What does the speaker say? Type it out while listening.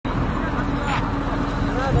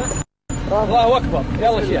الله اكبر.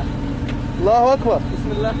 يلا شيخ. الله اكبر.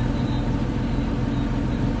 بسم الله.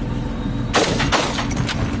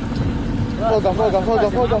 فوقه فوقه فوقه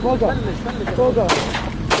فوقه فوقه فوقه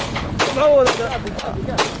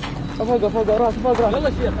فوقه فوقه راسه فوق راسه. يلا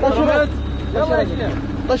شيخ. يلا يا شيخ.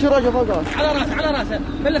 طش راسه فوق راسه. على راسه على راسه.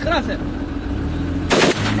 فلخ راسه.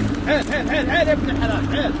 حيل حيل حيل حيل يا ابن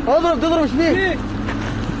الحلال حيل. اضرب تضرب ايش فيك؟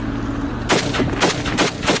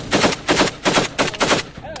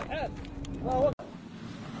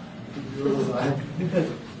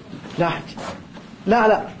 لا لا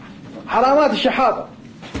لا حرامات الشحاطة.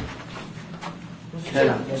 لا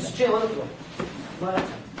لا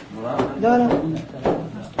لا لا.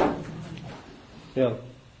 يلا.